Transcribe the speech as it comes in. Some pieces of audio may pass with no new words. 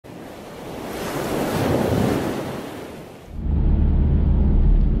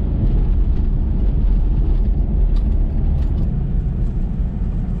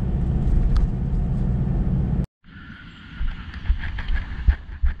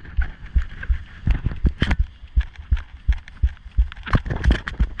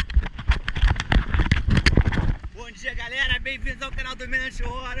canal do Meia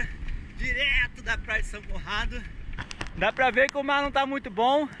Hora, direto da praia de São Conrado. Dá pra ver que o mar não tá muito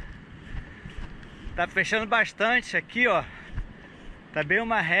bom. Tá fechando bastante aqui, ó. Tá bem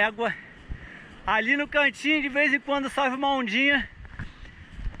uma régua. Ali no cantinho de vez em quando sobe uma ondinha.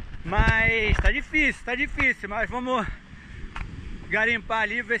 Mas tá difícil, mas vamos garimpar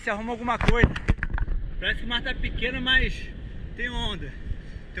ali, ver se arruma alguma coisa. Parece que o mar tá pequeno, mas tem onda.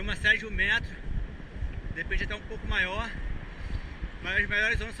 Tem uma série de 1 metro, de repente até um pouco maior. Mas as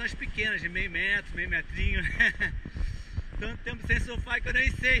melhores ondas são as pequenas, de meio metro, meio metrinho. Tanto tempo sem surfar que eu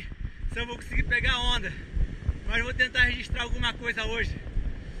nem sei se eu vou conseguir pegar onda. Mas vou tentar registrar alguma coisa hoje.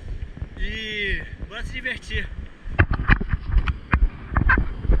 E bora se divertir.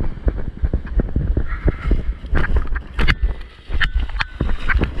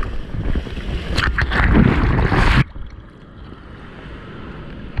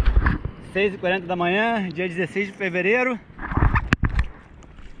 Às 6h40 da manhã, dia 16 de fevereiro.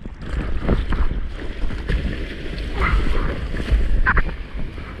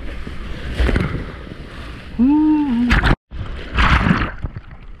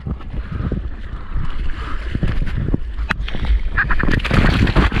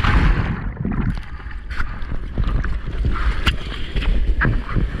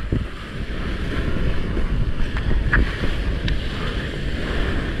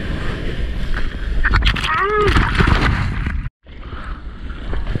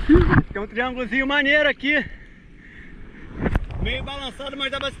 Tem um triângulozinho maneiro aqui, meio balançado, mas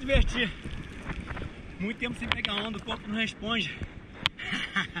dá pra se divertir. Muito tempo sem pegar onda, o corpo não responde.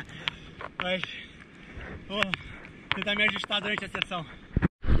 Mas vou tentar me ajustar durante a sessão.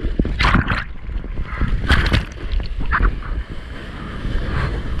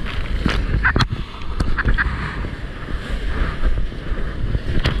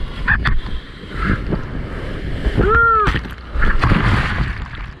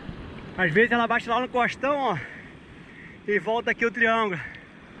 Às vezes ela bate lá no costão, ó, e volta aqui o triângulo.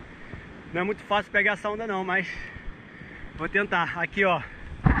 Não é muito fácil pegar essa onda não, mas vou tentar. Aqui, ó.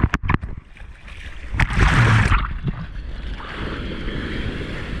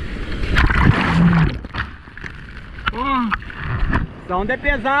 Essa onda é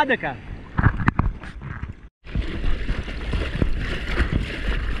pesada, cara.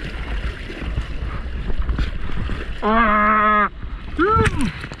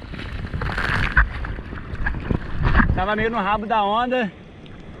 Tava meio no rabo da onda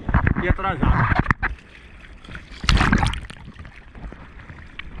e atrasado.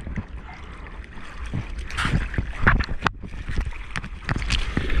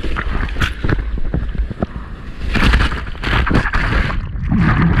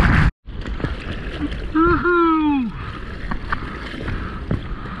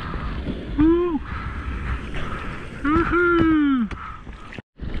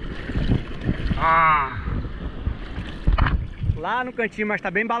 Lá no cantinho, mas tá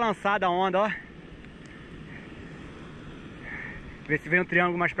bem balançada a onda, ó. Ver se vem um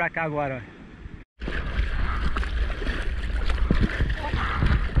triângulo mais pra cá agora, ó.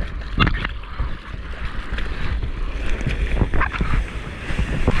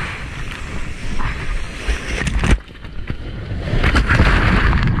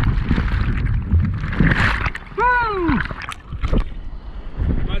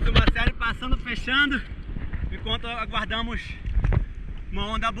 Mais uma série passando, fechando, enquanto aguardamos uma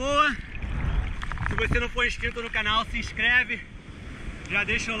onda boa. Se você não for inscrito no canal, se inscreve, já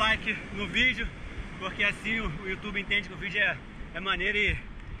deixa o like no vídeo, porque assim o YouTube entende que o vídeo é maneiro e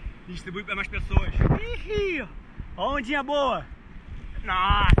distribui para mais pessoas. Ih, ó, ondinha boa!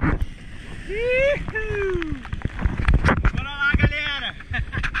 Nossa! Bora lá, galera!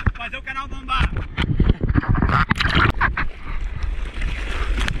 Fazer o canal bombar!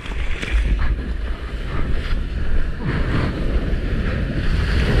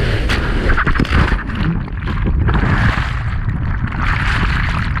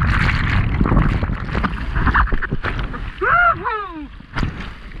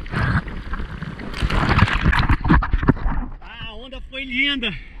 Foi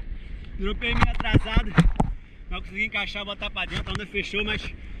linda, dropei meio atrasado, mas consegui encaixar, botar pra dentro. A onda fechou,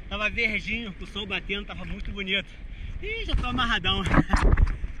 mas tava verdinho, o sol batendo, tava muito bonito. Ih, já tô amarradão.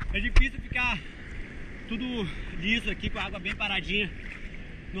 É difícil ficar tudo liso aqui, com a água bem paradinha.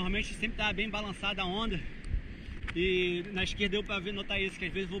 Normalmente sempre tá bem balançada a onda. E na esquerda deu pra ver, notar isso, que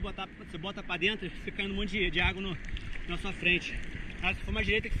às vezes você bota pra dentro e fica caindo um monte de água na sua frente. Mas se for uma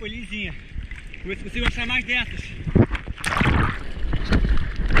direita que foi lisinha. Vamos ver se consigo achar mais dessas.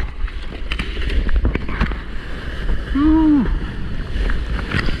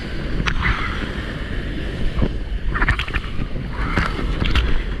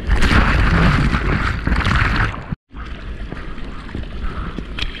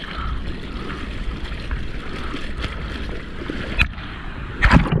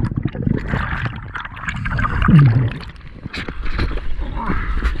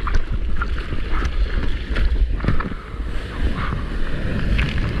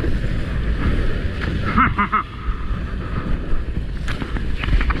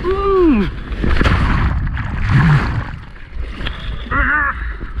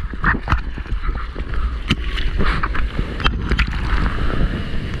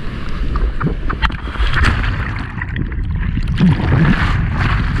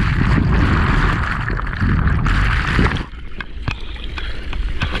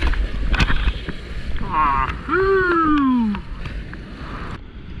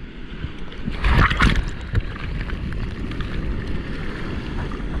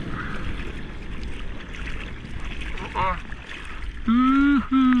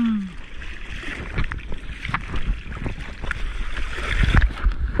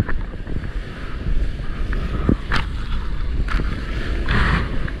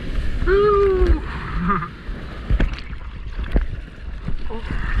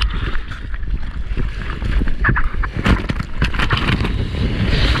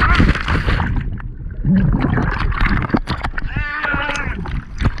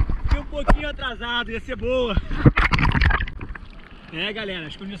 Ia ser boa. É, galera,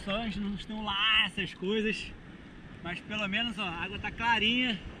 as condições não estão lá, essas coisas, mas pelo menos, ó, a água tá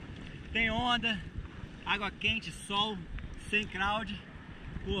clarinha, tem onda, água quente, sol, sem crowd.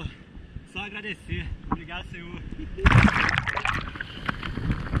 Pô, só agradecer. Obrigado, Senhor.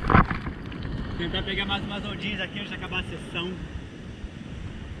 Tentar pegar mais umas ondinhas aqui antes de acabar a sessão.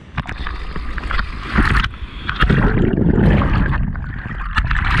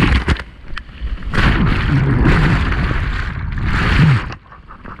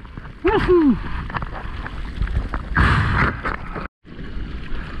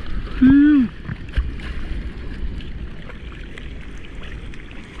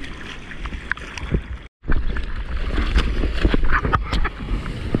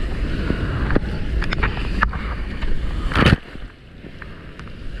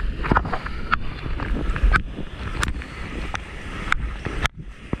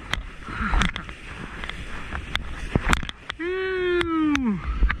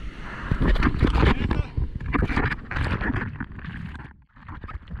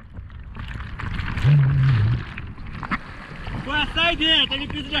 Sai dentro, é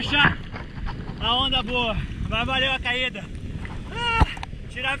difícil de achar a onda boa, mas valeu a caída.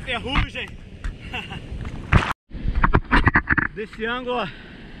 Tirar a ferrugem. Desse ângulo, ó,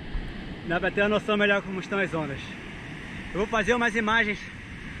 dá pra ter uma noção melhor como estão as ondas. Eu vou fazer umas imagens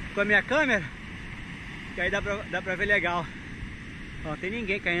com a minha câmera, que aí dá pra ver legal. Ó, não tem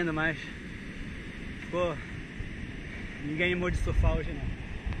ninguém caindo mais. Pô, ninguém animou de surfar hoje não.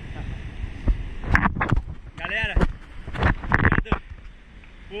 Galera,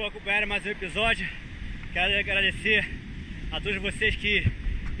 por acompanhar mais um episódio. Quero agradecer a todos vocês que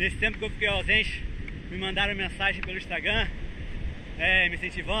nesse tempo que eu fiquei ausente me mandaram mensagem pelo Instagram, me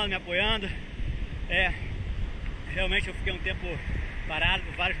incentivando, me apoiando. Realmente eu fiquei um tempo parado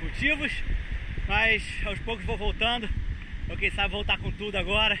por vários motivos, mas aos poucos vou voltando. Eu, quem sabe, voltar com tudo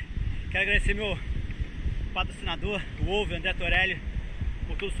agora. Quero agradecer meu patrocinador, o WOLVSURF, André Torelli,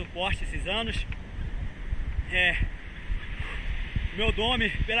 por todo o suporte esses anos. Meu nome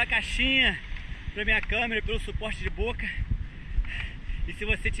pela caixinha, pela minha câmera, pelo suporte de boca. E se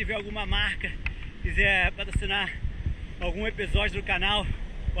você tiver alguma marca, quiser patrocinar algum episódio do canal,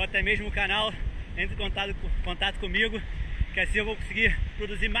 ou até mesmo o canal, entre em contato comigo, que assim eu vou conseguir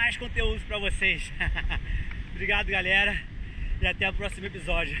produzir mais conteúdo para vocês. Obrigado, galera, e até o próximo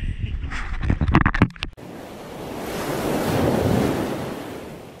episódio.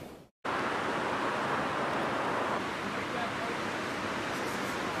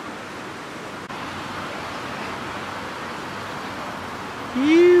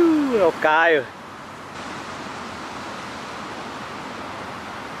 É o Caio.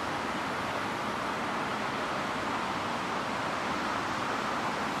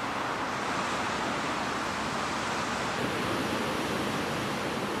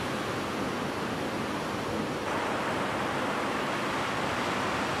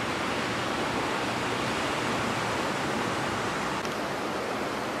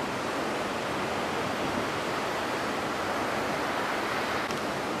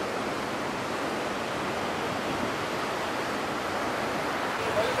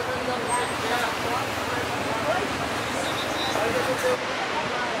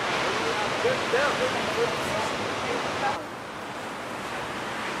 Não,